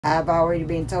I've already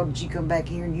been told that you come back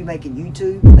here and you making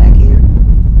YouTube back here.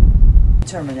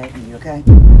 Terminating you, okay?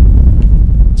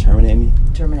 Terminate me?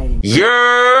 Terminating you.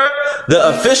 The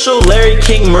official Larry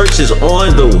King merch is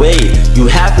on the way. You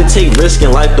have to take risk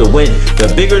in life to win.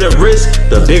 The bigger the risk,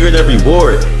 the bigger the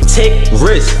reward. Take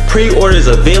risk. Pre-orders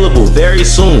available very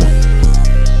soon.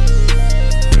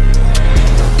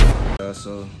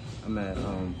 So I'm at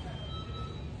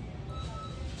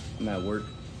work.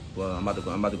 Well, I'm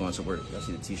about to go into work. I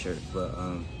see the t-shirt, but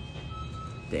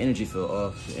the energy feel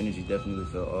off. The energy definitely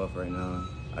feel off right now.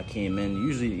 I came in.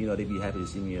 Usually, you know, they be happy to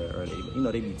see me, or they, you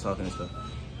know, they be talking and stuff.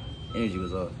 Energy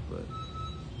was off, but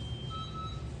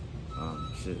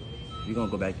shit. We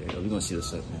gonna go back there. We gonna see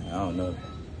what's up, man. I don't know.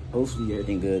 Hopefully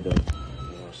everything good though. You know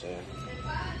what I'm saying?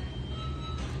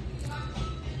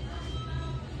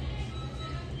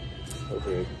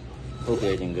 Hopefully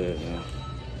everything good, man.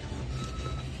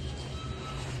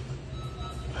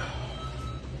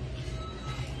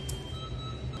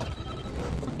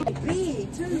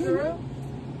 Big too, girl.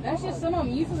 That's just some of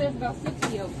them. Usually there's about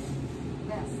 60 of them.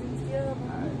 About 60 of them?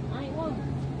 I ain't one.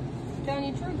 Telling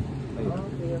you the truth. Oh,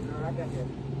 yeah, girl, I got that.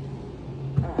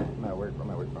 Alright. I'm at work, bro.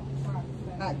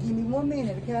 Alright, give me 1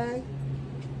 minute, okay?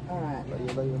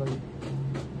 Alright. Love you.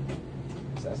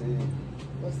 Sassy.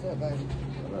 What's up, baby?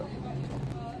 What up?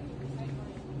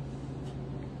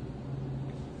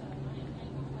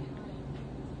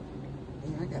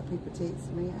 I got people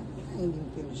texting me. I ain't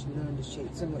even finished none of the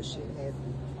shit. So much shit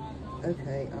happened.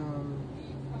 Okay,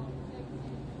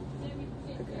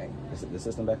 okay. Is the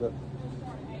system back up?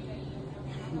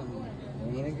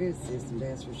 It ain't a good system,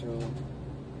 that's for sure.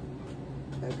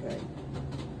 Okay.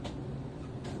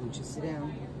 I want you to sit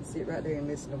down. Sit right there and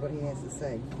listen to what he has to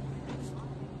say.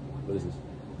 What is this?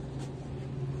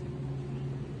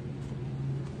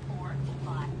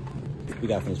 We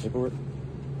gotta finish paperwork?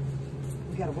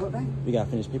 You got a what, babe? We gotta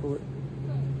finish paperwork?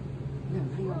 No,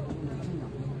 hang on. Go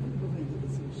ahead and get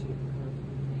this here shit for her.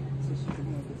 So she can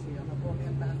have this here. I'm gonna go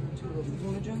ahead and buy her 2 of them. You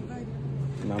want a junk, baby?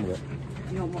 No, I'm good.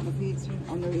 You don't want my pigs here?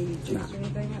 I know any juice or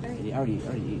anything like that? Yeah, I already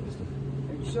ate this stuff.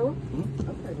 Are you sure?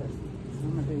 Mm-hmm. Okay, baby. So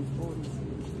I'm gonna do 40.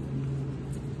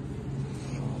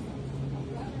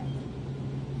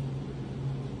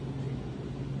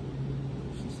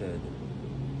 She said,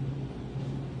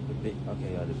 the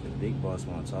big boss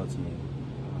wanna talk to me.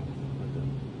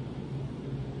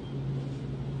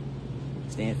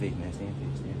 Stand faith, man. Stand faith.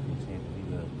 We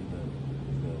good.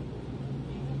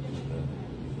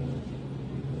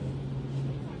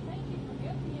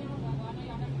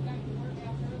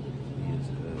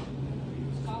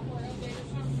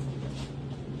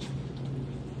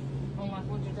 Like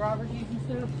what your driver's using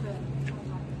stuff.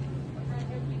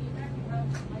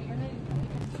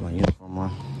 Put my uniform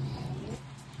on.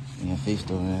 In your face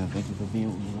though, man. Thank you for being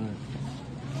with me, Lord.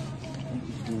 Thank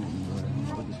you for being with me, Lord. I don't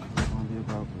know what this is gonna be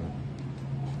about, but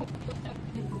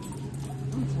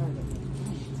I'm tired of it.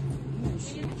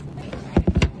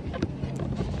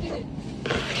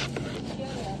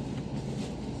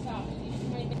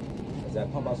 is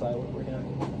that pump outside working out?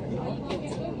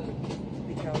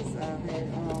 Because I had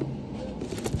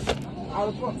all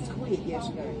the pumps quit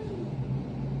yesterday.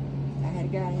 I had a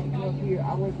guy that had to come up here.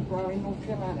 I work for Broward in North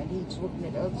Carolina, and he's working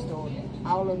at the other store.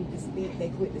 All of them dispensed, they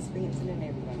quit dispensing and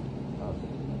everything.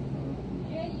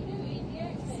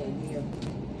 So yeah.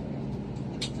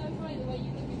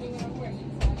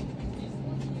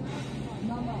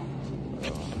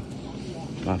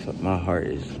 My heart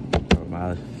is,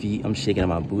 my feet, I'm shaking on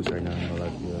my boots right now. I don't know what I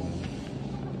feel, man.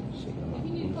 Shaking on my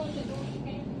boots.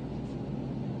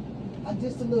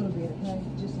 Just a little bit, okay?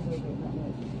 Just a little bit, not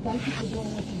much. Thank you for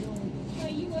doing what you're doing.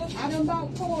 Hey, you up? I done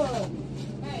bought 4 of them.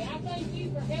 Hey, I thank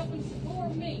you for helping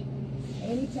support me.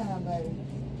 Anytime, baby.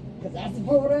 Because I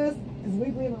support us, because we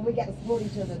women, we got to support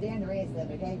each other, then the rest of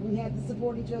it, okay? We have to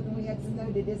support each other, and we have to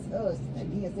know that it's us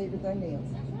against everything else.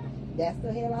 That's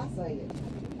the hell I say it.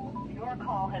 Your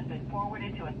call has been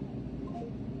forwarded to a... I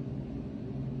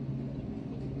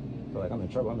feel like I'm in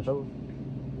trouble. No, I ain't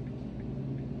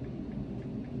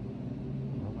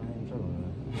in trouble,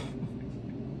 man.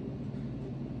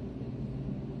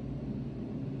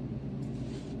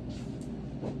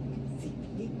 See,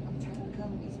 I'm tired of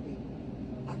coming to these people.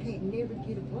 I can't never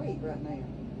get a break right now.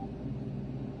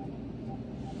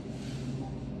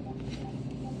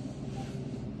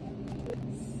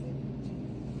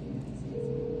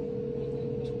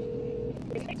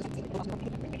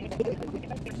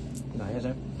 He not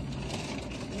answering?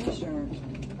 Insurance.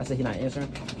 I said he not answering?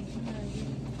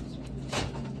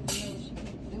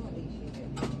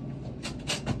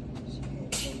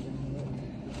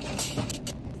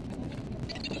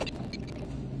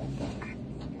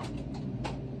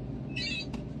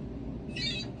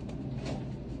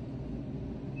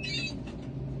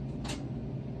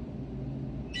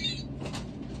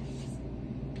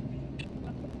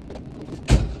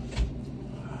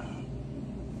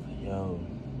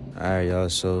 Alright, y'all,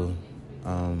 so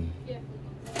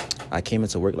I came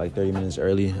into work like 30 minutes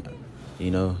early,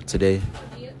 you know, today.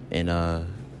 And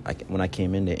when I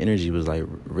came in, the energy was like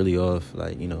really off.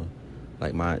 Like, you know,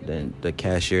 like the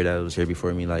cashier that was here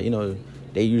before me, like, you know,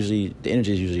 the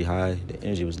energy is usually high. The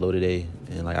energy was low today.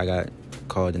 And like I got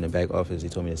called in the back office. They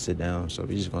told me to sit down. So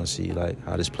we're just gonna see like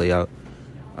how this play out.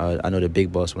 I know the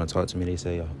big boss, when I talk to me, they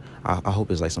say, I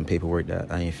hope it's like some paperwork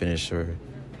that I ain't finished, or,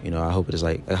 you know, I hope it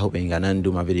ain't got nothing to do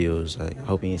with my videos. Like, I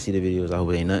hope he ain't see the videos. I hope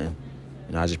it ain't nothing.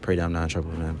 You know, I just pray that I'm not in trouble,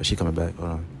 man. But she coming back.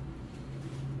 Hold on.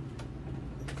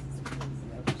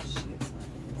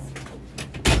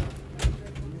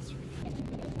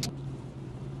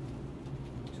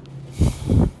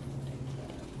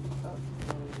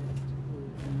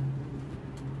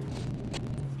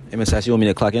 Hey, Miss Sass, you want me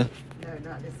to clock in? No,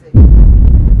 not this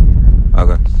second.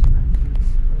 Okay.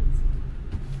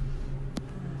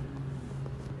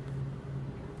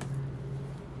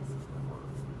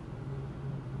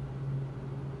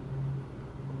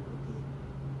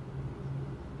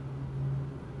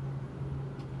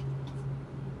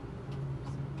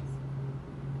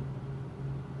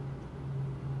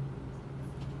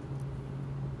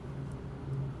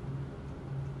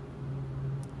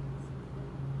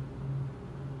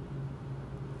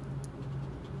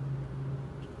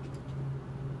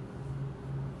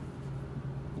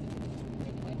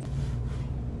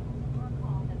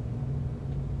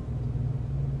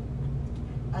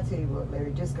 I tell you what,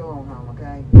 Larry, just go on home,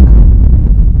 okay?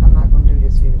 I'm not going to do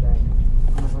this here today.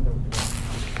 I'm not going to do it.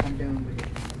 I'm done with it.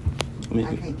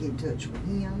 I can't get in touch with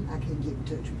him. I can't get in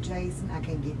touch with Jason. I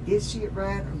can't get this shit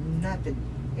right or nothing.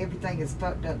 Everything is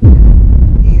fucked up.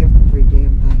 Every damn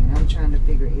thing. And I'm trying to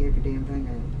figure every damn thing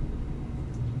out.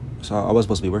 So I was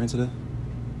supposed to be working today?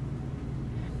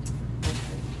 Okay.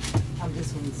 I'm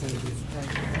just going to say this,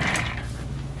 okay?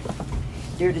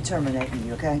 They're terminating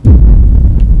you, okay?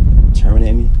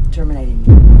 Terminate me? Terminating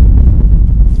you.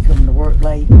 You coming to work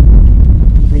late,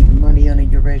 leaving money under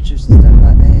your registers and stuff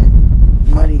like that.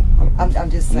 Money.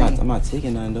 I'm just saying. I'm not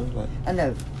taking nothing though. Like, I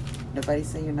know. Nobody's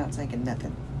saying you're not taking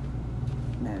nothing.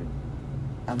 No.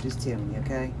 I'm just telling you,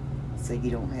 okay? So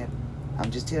you don't have. I'm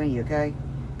just telling you, okay?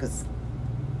 Because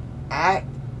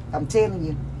I'm telling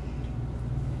you.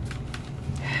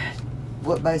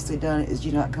 What basically done is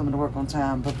you're not coming to work on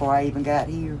time before I even got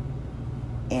here.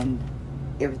 And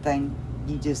everything,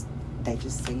 they just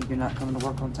say you're not coming to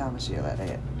work on time and shit like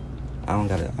that. I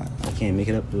can't make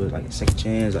it up to it, like a second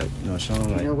chance, like, you know, show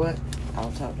them, like. You know what?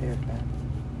 I'll talk to Eric about it.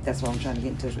 That's why I'm trying to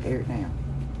get in touch with Eric now.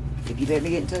 If you let me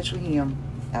get in touch with him,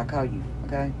 I'll call you,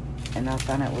 okay? And I'll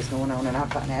find out what's going on, and I'll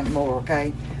find out more,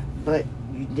 okay? But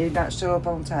you did not show up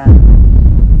on time.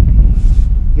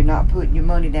 You're not putting your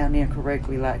money down there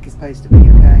correctly like it's supposed to be,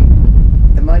 okay?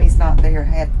 The money's not there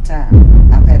half the time.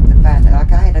 I'm having to find it.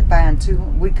 Like, I had to find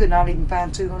we could not even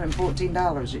find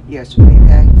 $214 yesterday,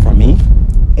 okay? From me?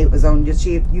 It was on the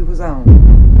shift you was on.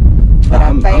 But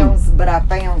I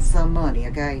found some money,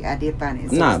 okay? I did find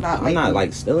it. So I'm not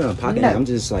like stealing or pocketing. No. I'm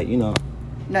just like, you know.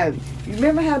 No. You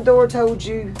remember how Dora told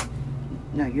you?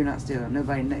 No, you're not stealing.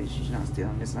 Nobody knows you're not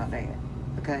stealing. It's not that,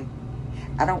 okay?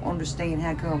 I don't understand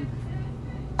how come.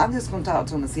 I'm just going to talk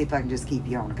to him and see if I can just keep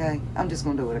you on, okay? I'm just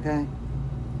going to do it, okay?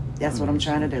 That's what I'm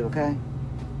trying to do, okay?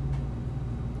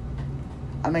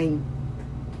 I mean,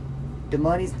 the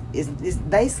money's it's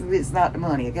basically, it's not the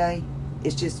money, okay?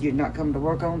 It's just you're not coming to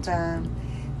work on time.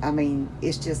 I mean,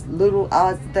 it's just little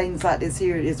odd things like this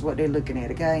here is what they're looking at,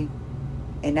 okay?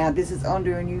 And now this is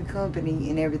under a new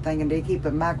company and everything, and they keep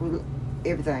a micro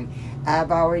everything. I've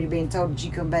already been told that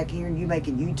you come back here and you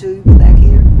making YouTube back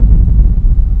here.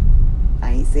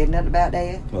 I ain't said nothing about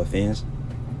that. What, fans?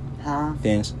 Huh?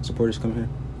 Fans, supporters coming here?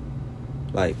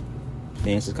 Like,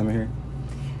 fans is coming here?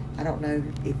 I don't know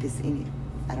if it's any.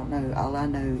 I don't know. All I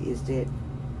know is that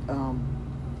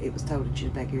it was told that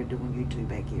you're back here doing YouTube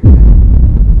back here. Okay?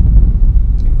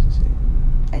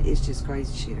 And it's just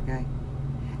crazy shit, okay?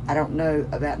 I don't know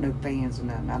about no fans or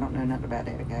nothing. I don't know nothing about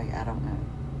that, okay? I don't know.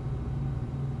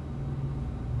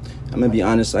 I'm gonna be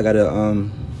honest. I got a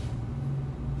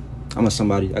I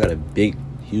got a big,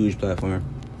 huge platform.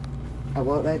 A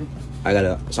what, baby?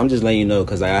 So I'm just letting you know,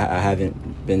 because I haven't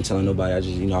been telling nobody. I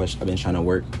just, you know, I've been trying to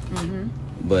work. Mm-hmm.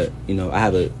 But, you know, I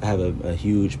have a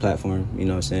huge platform, you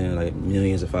know what I'm saying? Like,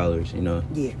 millions of followers, you know?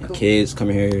 Yeah, cool. Kids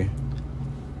coming here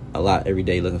a lot every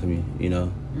day looking for me, you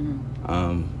know?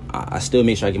 Mm-hmm. I still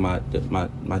make sure I get my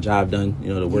job done,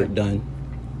 you know, the work done.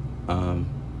 I ain't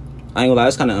gonna lie,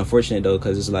 it's kind of unfortunate, though,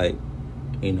 because it's like,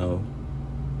 you know,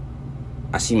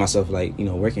 I see myself, like, you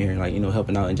know, working here, like, you know,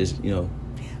 helping out and just, you know.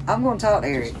 I'm going to talk to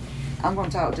Eric. I'm going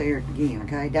to talk to Eric again,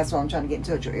 okay? That's why I'm trying to get in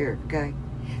touch with Eric, okay?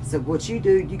 So what you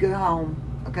do, you go home,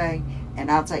 okay? And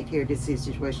I'll take care of this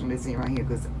situation that's in right here,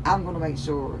 because I'm going to make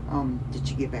sure that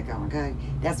you get back on, okay?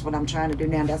 That's what I'm trying to do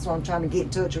now. That's why I'm trying to get in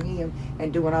touch with him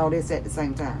and doing all this at the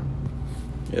same time.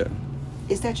 Yeah.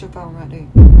 Is that your phone right there?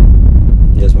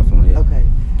 Yeah, it's my phone, yeah. Okay.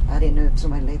 I didn't know if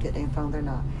somebody left that damn phone there or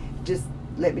not. Just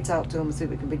let me talk to him and see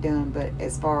what can be done. But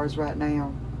as far as right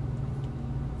now,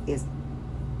 it's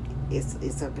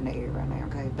up in the air right now,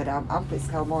 okay? But I'm supposed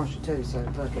to call Marshall too, so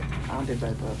fuck it. I'll do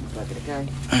both of them, fuck it, okay?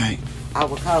 Alright. I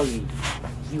will call you.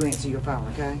 You answer your phone,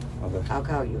 okay? Okay. I'll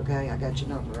call you, okay? I got your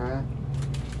number, alright?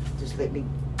 Just let me...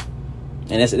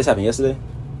 And this happened yesterday?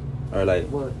 Or like...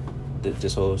 What?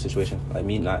 This whole situation? Like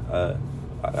me not...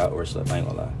 I overslept, I ain't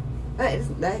gonna lie. Hey,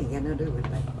 that ain't got nothing to do with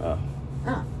it, man. Oh.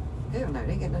 Huh. Hell no, it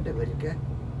ain't got nothing to do with it, okay?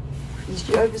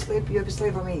 You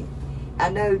oversleep, I mean, I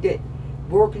know that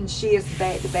working shifts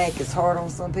back to back is hard on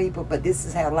some people, but this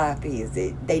is how life is.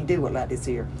 They do it like this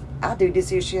here. I do this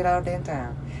here shit all damn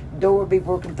time. Dora be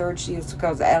working third shifts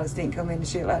because Alice didn't come in and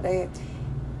shit like that.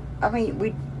 I mean,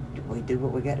 we do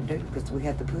what we got to do because we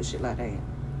have to push it like that.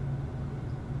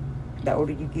 The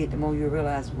older you get, the more you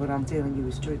realize what I'm telling you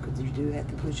is true, because you do have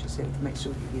to push yourself to make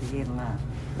sure you get ahead in life.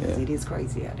 Because it is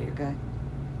crazy out there, okay?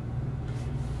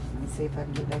 Let me see if I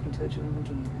can get back in touch with him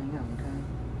again. Hang on, okay?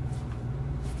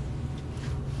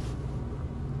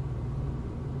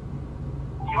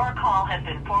 Your call has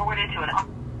been forwarded to an...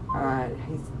 Alright,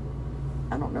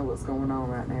 I don't know what's going on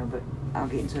right now, but I'll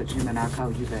get in touch with him and I'll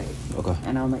call you back. Okay.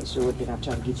 And I'll make sure that I'll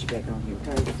try to get you back on here,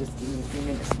 okay? But just give me a few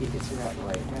minutes to get this shit out of the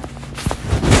way, okay?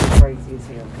 Crazy as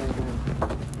hell,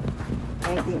 okay?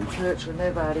 Can't get in touch with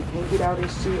nobody. Can't get all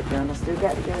this shit done. I still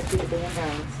got to go get it damn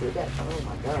done. Still got, oh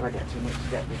my God, I got too much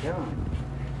got to be done.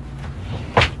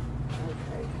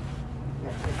 Okay.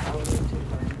 Got to take all this too,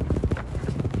 man.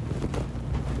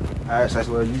 Alright,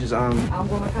 so well, you just I'm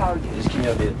gonna call you. just keep me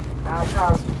updated. I'll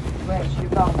call you. Where's your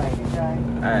phone, baby, okay?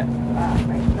 Alright.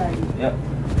 Alright, thank you. Yep.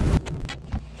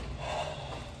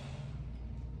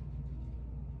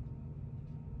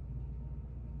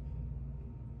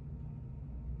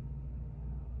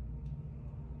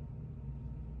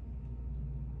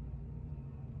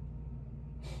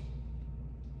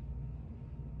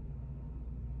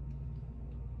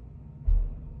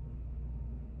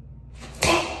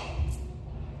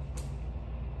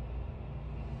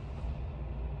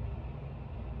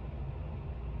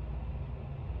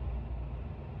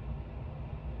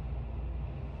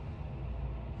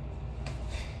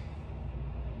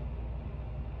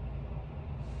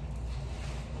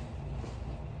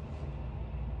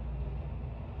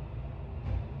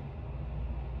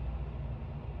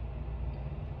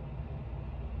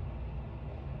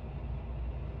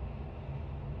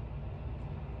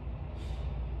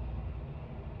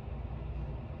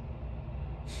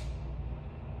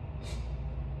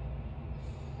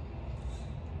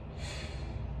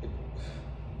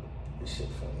 This shit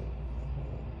funny.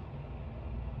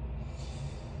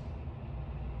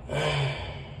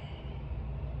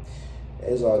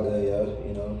 It's all good, yo.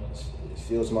 You know, it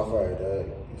fuels my fire, dog.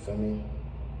 You feel me?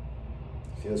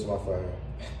 It fuels my fire.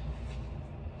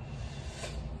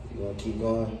 We gonna keep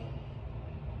going.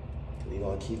 We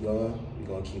gonna keep going. We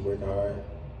gonna keep working hard.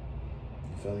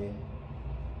 You feel me?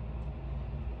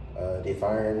 They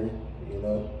firing me, you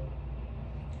know.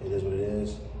 It is what it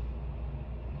is.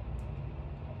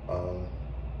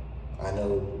 I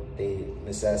know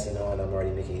Miss Sassy know, and I'm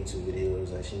already making YouTube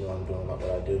videos, and she know I'm doing what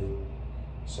I do.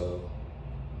 So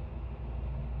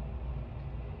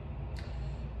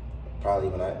probably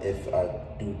if I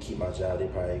do keep my job, they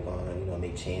probably gonna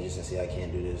make changes and say I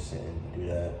can't do this and do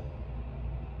that.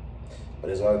 But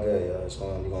it's all good,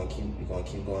 yo. We gonna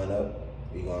keep going up.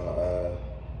 We gonna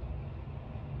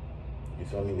you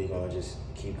feel me? We gonna just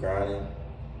keep grinding.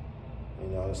 You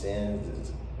know what I'm saying?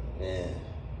 Man,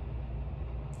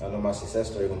 I know my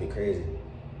success story gonna be crazy.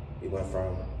 We went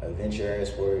from adventure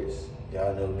sports.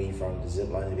 Y'all know me from the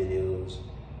ziplining videos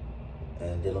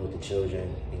and dealing with the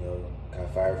children. You know,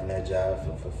 got fired from that job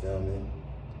for filming.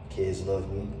 Kids love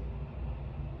me.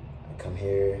 I come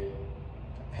here.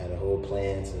 I had a whole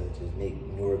plan to just make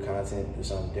newer content, do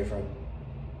something different.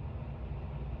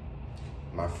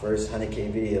 My first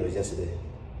 100K video was yesterday.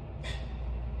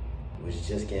 was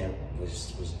just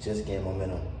getting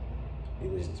momentum. We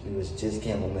was just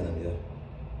getting momentum, yeah.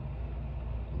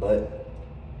 But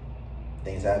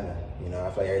things happen. You know, I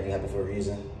feel like everything happened for a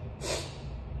reason.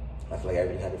 I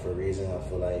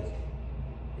feel like,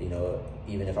 you know,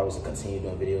 even if I was to continue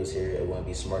doing videos here, it wouldn't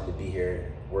be smart to be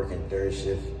here working third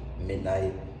shift,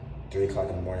 midnight, 3 o'clock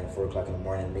in the morning, 4 o'clock in the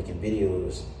morning, making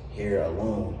videos here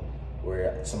alone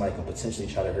where somebody can potentially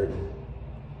try to hurt me.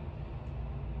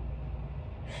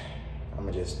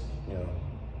 I'ma just, you know,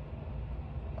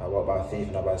 I walk by faith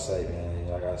and not by sight, man. You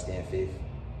know, I gotta stay in faith.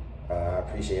 I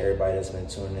appreciate everybody that's been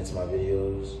tuning into my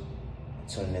videos,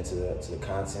 tuning into the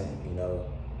content, you know.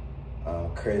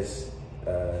 Chris,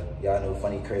 y'all know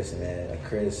Funny Chris, man.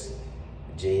 Chris,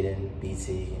 Jaden,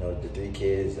 BT, you know, the 3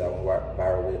 kids that I went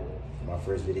viral with for my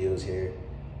first videos here.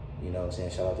 You know what I'm saying?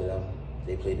 Shout out to them.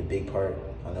 They played a big part.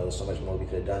 I know so much more we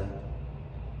could have done.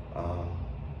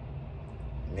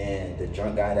 Man, the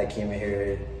drunk guy that came in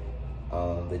here,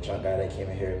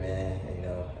 man, you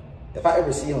know, if I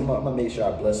ever see him, I'm gonna make sure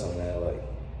I bless him, man. Like,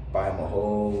 buy him a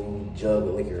whole jug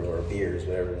of liquor or beers,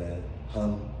 whatever, man.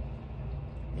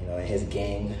 You know, and his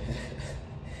gang.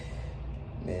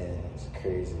 Man, it's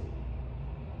crazy.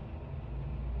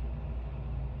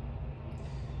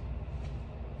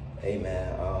 Hey,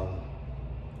 man,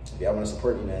 if y'all want to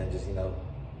support me, man, just, you know,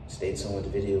 stay tuned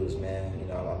with the videos, man. You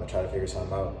know, I'm gonna try to figure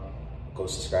something out. Go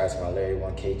subscribe to my Larry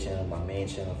 1K channel, my main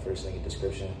channel, first link in the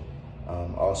description.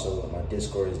 Also, my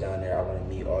Discord is down there. I want to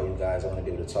meet all you guys. I want to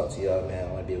be able to talk to y'all, man.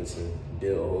 I want to be able to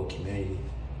build a whole community,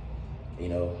 you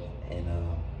know, and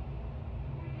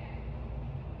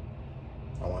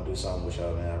I want to do something with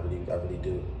y'all, man. I really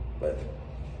do. But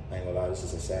I ain't gonna lie, this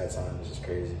is a sad time. This is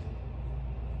crazy.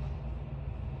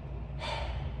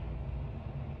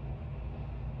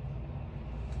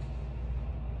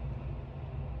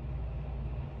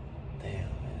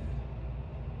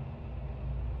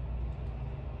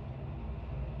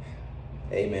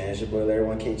 Hey, man, it's your boy Larry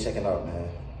 1K checking out, man.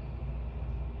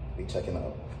 Be checking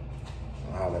out.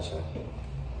 I'll holler at y'all.